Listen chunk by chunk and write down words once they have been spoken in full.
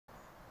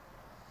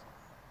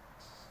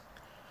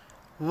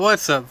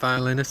What's up,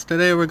 violinists?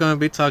 Today we're going to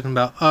be talking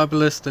about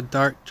Obelisk the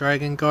Dark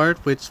Dragon Guard,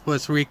 which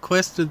was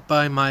requested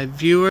by my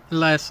viewer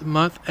last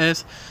month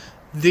as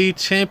the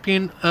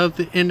champion of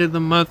the end of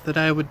the month that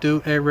I would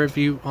do a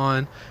review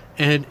on,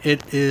 and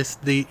it is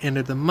the end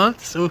of the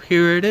month, so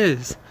here it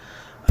is.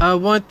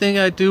 One thing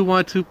I do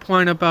want to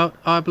point about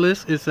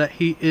Obelisk is that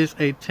he is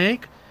a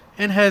tank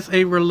and has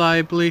a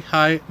reliably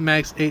high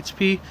max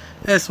HP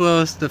as well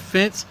as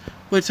defense,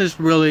 which is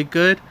really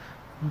good.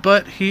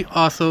 But he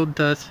also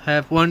does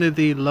have one of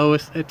the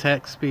lowest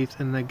attack speeds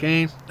in the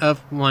game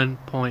of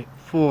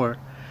 1.4.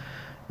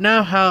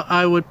 Now, how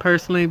I would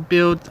personally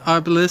build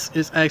Obelisk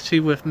is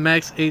actually with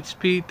max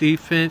HP,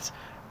 defense,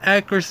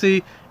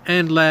 accuracy,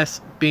 and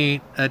last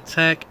being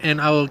attack, and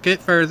I will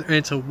get further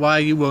into why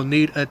you will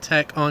need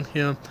attack on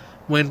him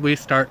when we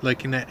start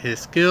looking at his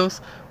skills,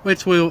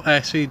 which we will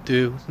actually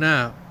do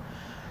now.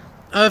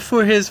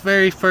 For his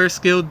very first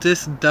skill,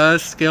 this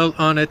does scale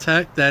on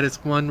attack. That is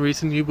one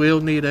reason you will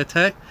need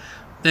attack,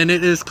 and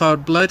it is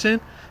called Bludgeon.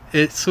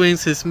 It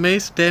swings his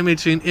mace,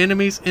 damaging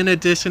enemies. In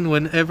addition,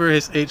 whenever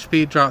his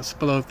HP drops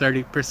below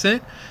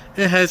 30%,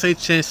 it has a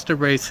chance to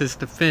raise his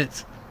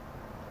defense.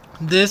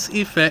 This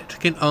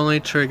effect can only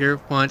trigger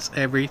once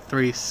every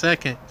 3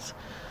 seconds.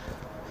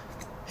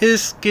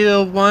 His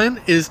skill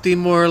 1 is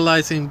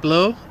Demoralizing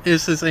Blow.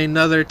 This is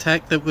another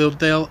attack that will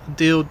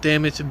deal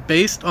damage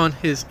based on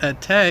his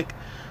attack,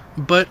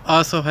 but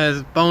also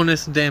has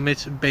bonus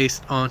damage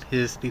based on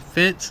his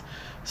defense.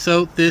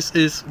 So this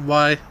is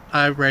why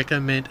I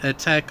recommend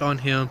attack on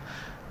him,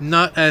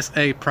 not as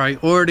a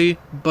priority,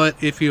 but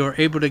if you are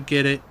able to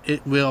get it,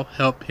 it will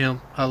help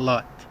him a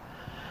lot.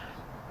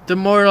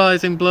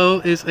 Demoralizing Blow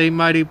is a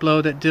mighty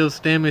blow that deals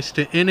damage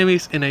to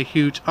enemies in a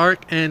huge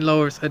arc and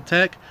lowers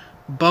attack,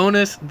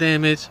 bonus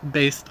damage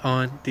based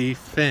on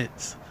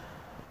defense.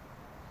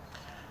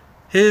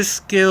 His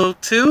skill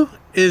 2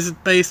 is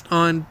based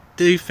on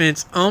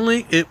defense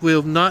only. It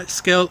will not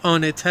scale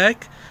on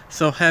attack,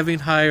 so having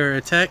higher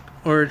attack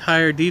or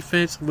higher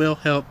defense will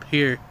help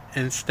here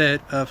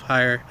instead of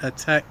higher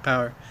attack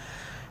power.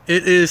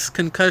 It is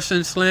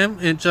Concussion Slam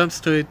and jumps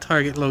to a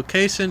target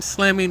location,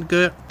 slamming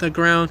the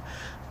ground,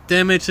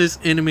 damages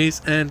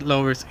enemies, and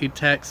lowers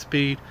attack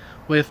speed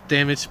with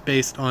damage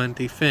based on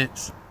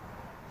defense.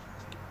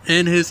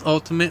 And his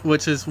ultimate,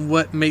 which is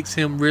what makes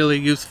him really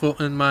useful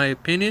in my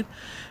opinion,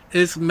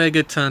 is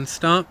Megaton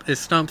Stomp. It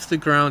stomps the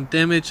ground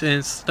damage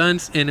and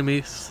stuns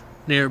enemies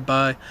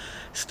nearby.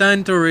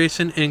 Stun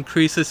duration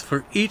increases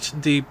for each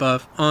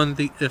debuff on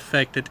the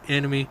affected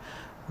enemy.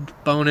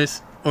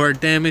 Bonus or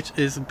damage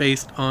is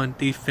based on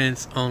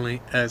defense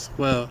only as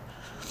well.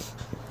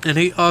 And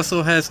he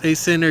also has a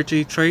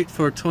synergy trait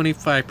for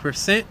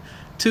 25%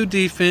 to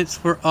defense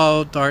for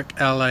all Dark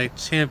Ally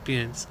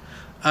champions.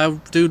 I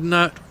do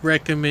not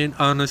recommend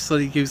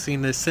honestly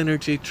using the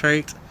synergy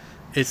trait.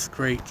 It's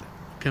great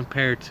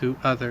compared to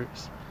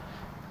others,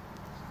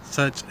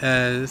 such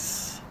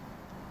as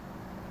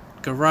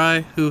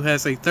Garai, who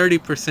has a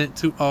 30%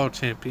 to all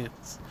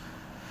champions.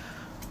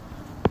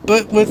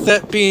 But with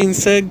that being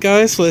said,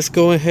 guys, let's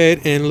go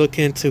ahead and look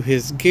into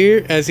his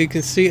gear. As you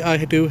can see,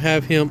 I do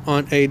have him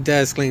on a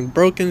Dazzling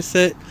Broken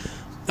set.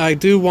 I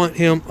do want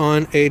him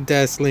on a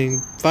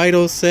Dazzling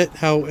Vital set,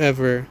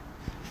 however.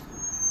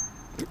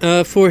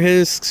 For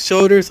his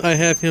shoulders, I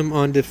have him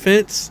on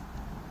defense.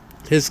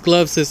 His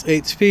gloves is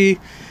HP,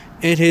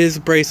 and his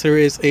bracer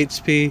is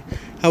HP.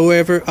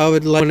 However, I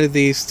would like one of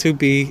these to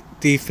be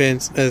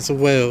defense as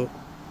well.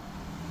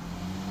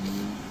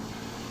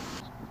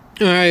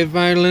 Alright,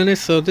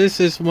 violinists, so this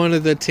is one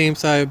of the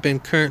teams I have been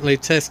currently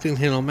testing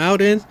him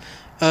out in.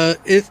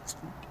 It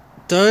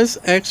does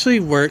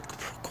actually work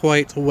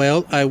quite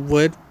well. I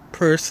would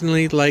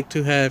personally like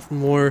to have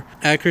more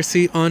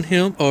accuracy on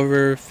him,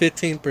 over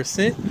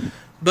 15%.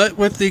 But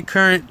with the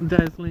current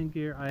dazzling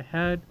gear I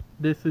had,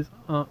 this is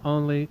the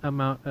only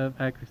amount of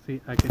accuracy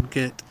I can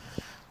get.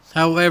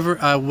 However,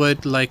 I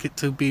would like it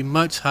to be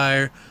much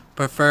higher,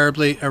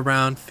 preferably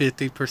around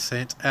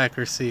 50%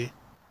 accuracy.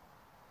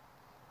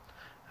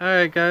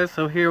 Alright guys,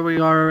 so here we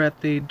are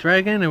at the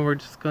dragon, and we're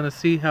just going to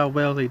see how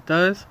well he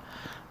does.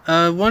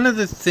 One of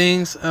the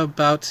things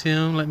about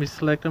him, let me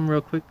select him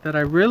real quick, that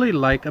I really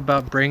like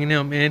about bringing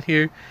him in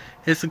here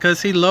is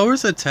because he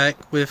lowers attack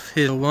with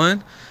his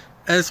 1,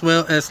 as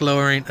well as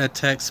lowering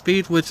attack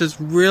speed, which is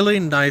really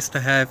nice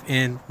to have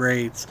in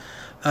raids.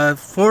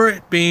 For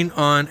it being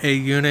on a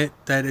unit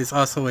that is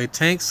also a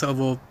tank, so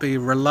will be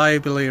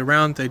reliably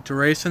around the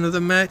duration of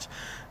the match,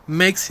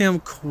 makes him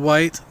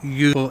quite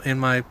useful in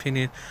my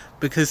opinion,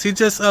 because he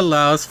just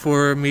allows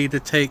for me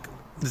to take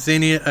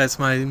Xenia as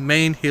my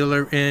main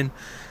healer in,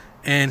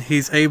 and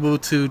he's able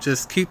to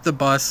just keep the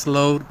boss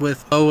slowed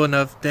with low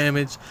enough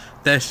damage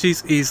that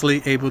she's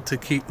easily able to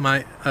keep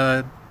my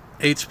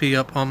HP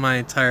up on my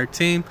entire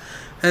team,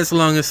 as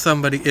long as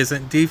somebody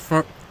isn't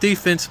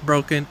defense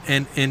broken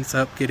and ends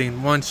up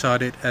getting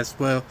one-shotted as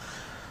well,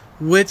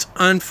 which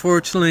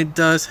unfortunately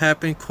does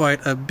happen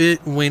quite a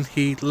bit. When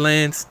he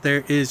lands,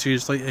 there is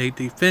usually a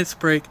defense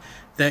break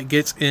that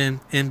gets in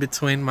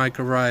between my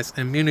Garai's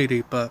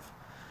immunity buff.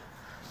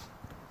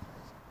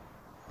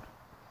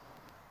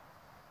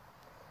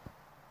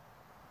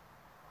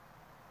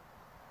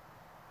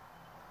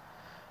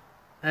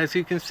 As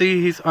you can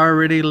see, he's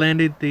already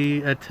landed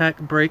the attack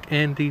break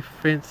and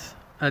defense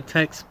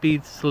attack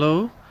speed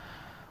slow.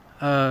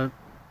 Uh,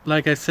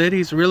 like I said,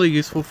 he's really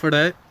useful for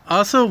that.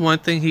 Also, one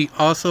thing, he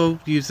also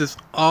uses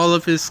all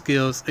of his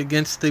skills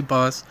against the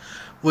boss,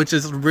 which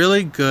is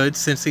really good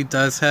since he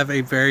does have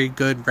a very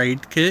good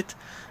raid kit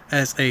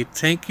as a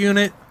tank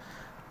unit.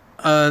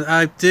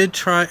 I did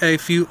try a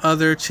few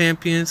other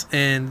champions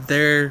and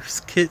their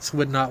kits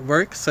would not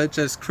work, such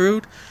as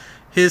Crude.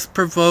 His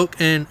provoke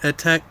and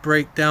attack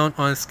breakdown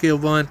on skill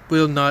 1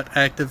 will not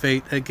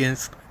activate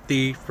against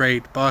the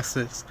raid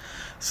bosses.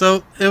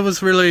 So it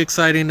was really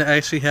exciting to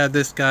actually have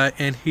this guy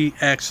and he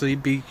actually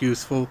be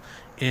useful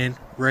in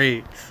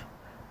raids.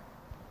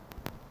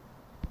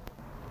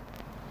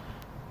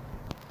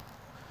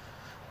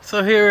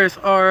 So here is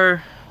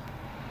our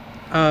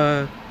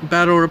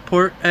battle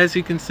report. As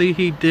you can see,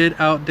 he did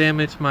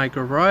outdamage my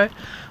Garai,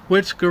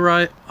 which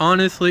Garai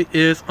honestly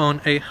is on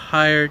a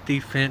higher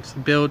defense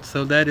build,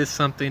 so that is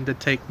something to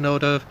take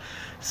note of,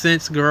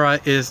 since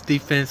Garai is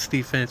defense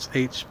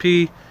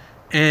HP,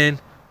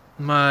 and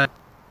my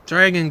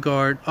Dragon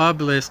Guard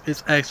Obelisk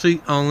is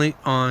actually only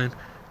on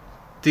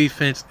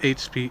defense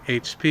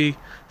HP,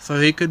 so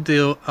he could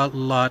deal a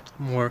lot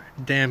more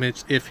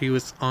damage if he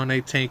was on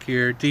a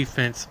tankier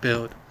defense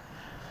build.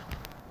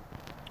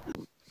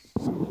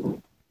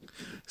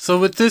 So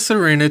with this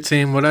arena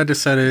team, what I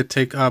decided to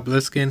take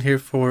Obelisk in here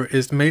for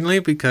is mainly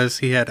because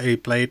he had a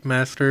Blade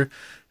Master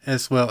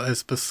as well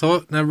as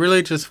Basalt, and I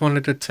really just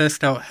wanted to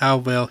test out how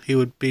well he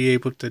would be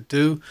able to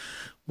do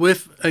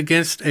with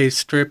against a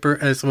Stripper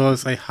as well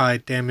as a high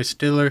damage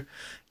dealer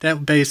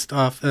that based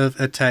off of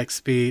attack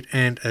speed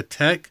and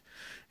attack.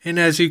 And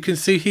as you can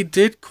see, he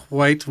did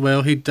quite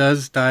well. He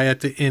does die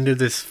at the end of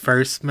this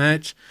first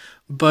match,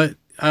 but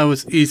I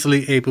was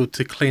easily able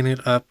to clean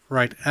it up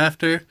right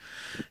after.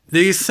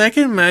 The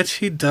second match,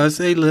 he does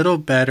a little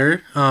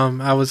better.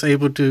 I was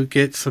able to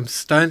get some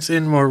stunts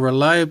in more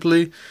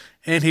reliably,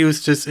 and he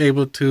was just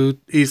able to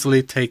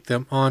easily take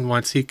them on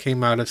once he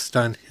came out of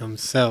stun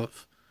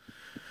himself.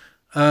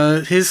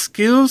 His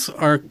skills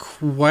are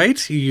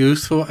quite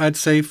useful, I'd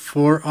say,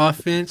 for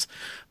offense,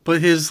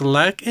 but his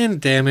lack in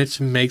damage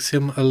makes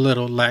him a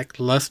little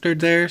lackluster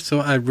there, so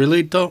I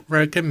really don't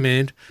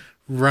recommend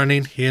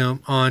running him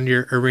on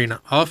your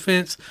arena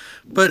offense.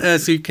 But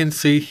as you can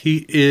see,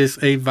 he is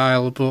a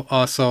viable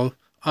also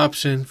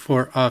option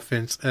for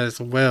offense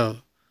as well.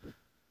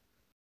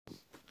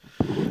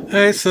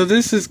 Alright, so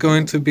this is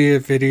going to be a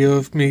video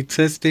of me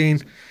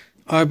testing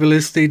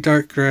Obelisk the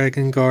Dark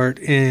Dragon Guard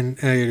in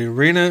an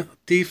arena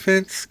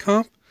defense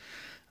comp.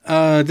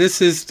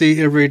 This is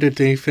the arena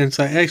defense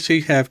I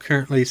actually have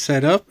currently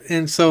set up,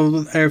 and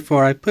so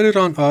therefore I put it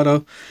on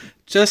auto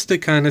just to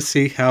kind of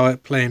see how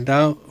it planned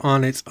out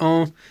on its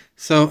own,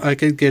 so I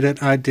could get an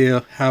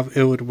idea how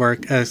it would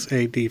work as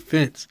a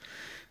defense.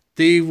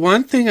 The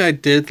one thing I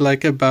did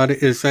like about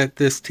it is that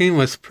this team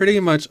was pretty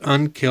much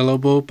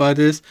unkillable by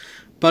this,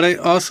 but I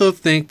also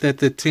think that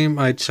the team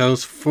I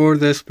chose for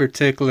this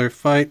particular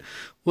fight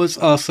was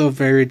also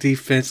very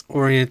defense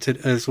oriented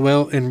as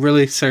well and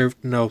really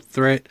served no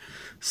threat.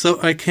 So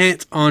I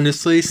can't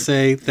honestly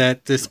say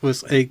that this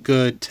was a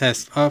good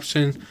test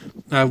option.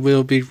 I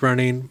will be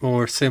running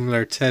more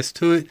similar tests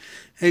to it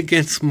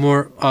against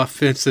more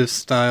offensive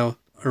style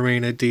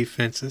arena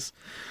defenses.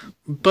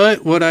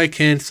 But what I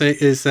can say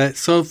is that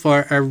so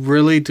far I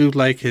really do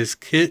like his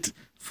kit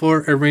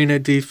for arena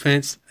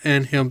defense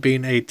and him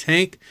being a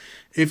tank.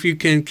 If you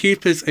can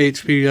keep his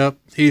HP up,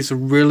 he's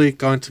really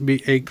going to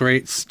be a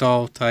great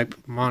stall type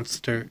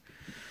monster.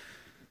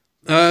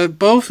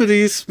 Both of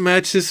these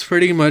matches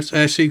pretty much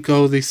actually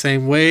go the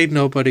same way.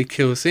 Nobody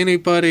kills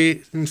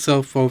anybody, and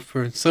so forth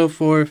and so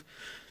forth.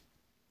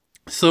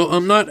 So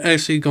I'm not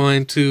actually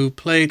going to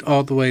play it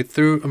all the way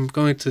through. I'm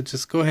going to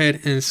just go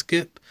ahead and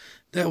skip.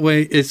 That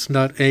way it's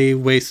not a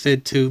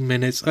wasted 2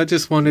 minutes. I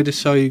just wanted to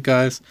show you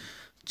guys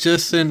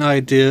just an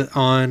idea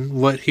on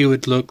what he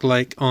would look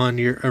like on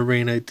your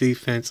arena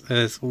defense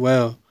as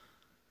well.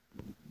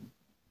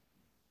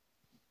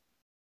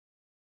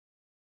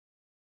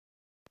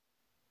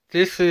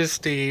 This is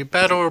the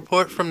battle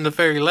report from the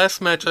very last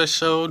match I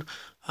showed.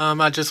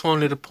 I just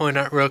wanted to point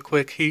out real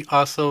quick, he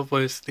also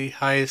was the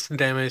highest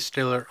damage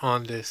dealer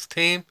on this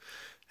team,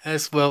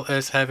 as well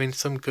as having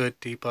some good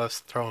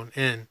debuffs thrown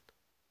in.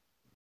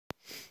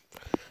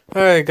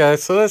 Alright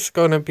guys, so that's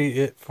going to be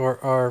it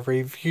for our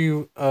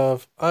review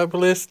of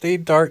Obelisk, the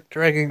Dark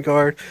Dragon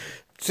Guard.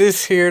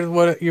 This here,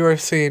 what you are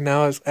seeing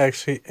now, is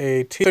actually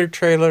a teaser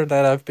trailer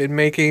that I've been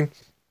making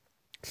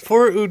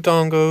for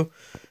Udongo,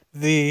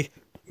 the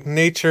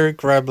Nature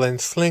Gremlin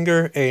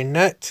Slinger, a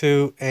Nat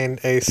 2, and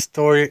a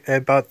story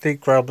about the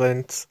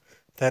gremlins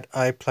that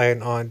I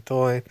plan on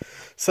doing.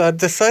 So I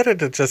decided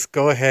to just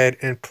go ahead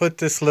and put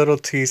this little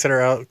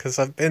teaser out because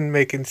I've been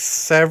making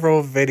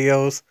several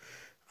videos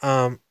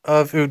of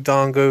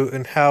Udongo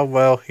and how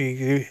well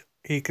he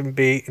can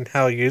be and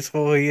how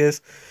useful he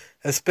is,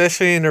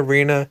 especially in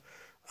arena.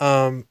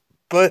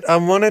 But I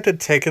wanted to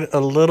take it a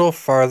little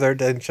farther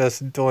than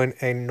just doing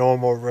a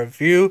normal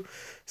review.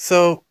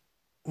 So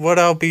what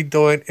I'll be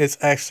doing is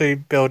actually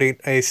building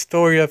a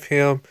story of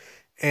him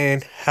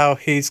and how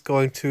he's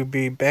going to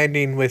be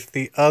banding with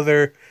the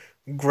other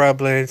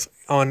Grublins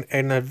on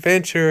an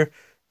adventure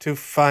to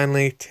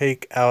finally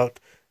take out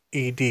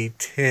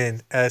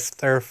ED10 as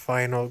their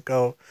final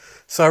goal.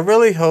 So I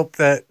really hope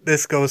that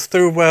this goes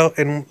through well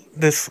and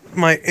this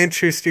might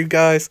interest you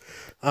guys.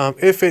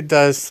 If it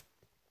does,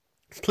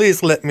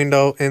 please let me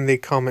know in the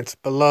comments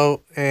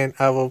below and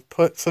I will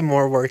put some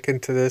more work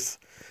into this.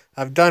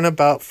 I've done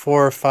about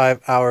 4 or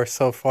 5 hours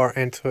so far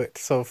into it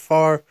so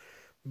far,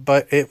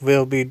 but it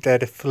will be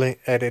definitely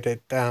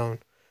edited down.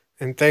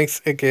 And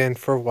thanks again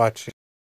for watching.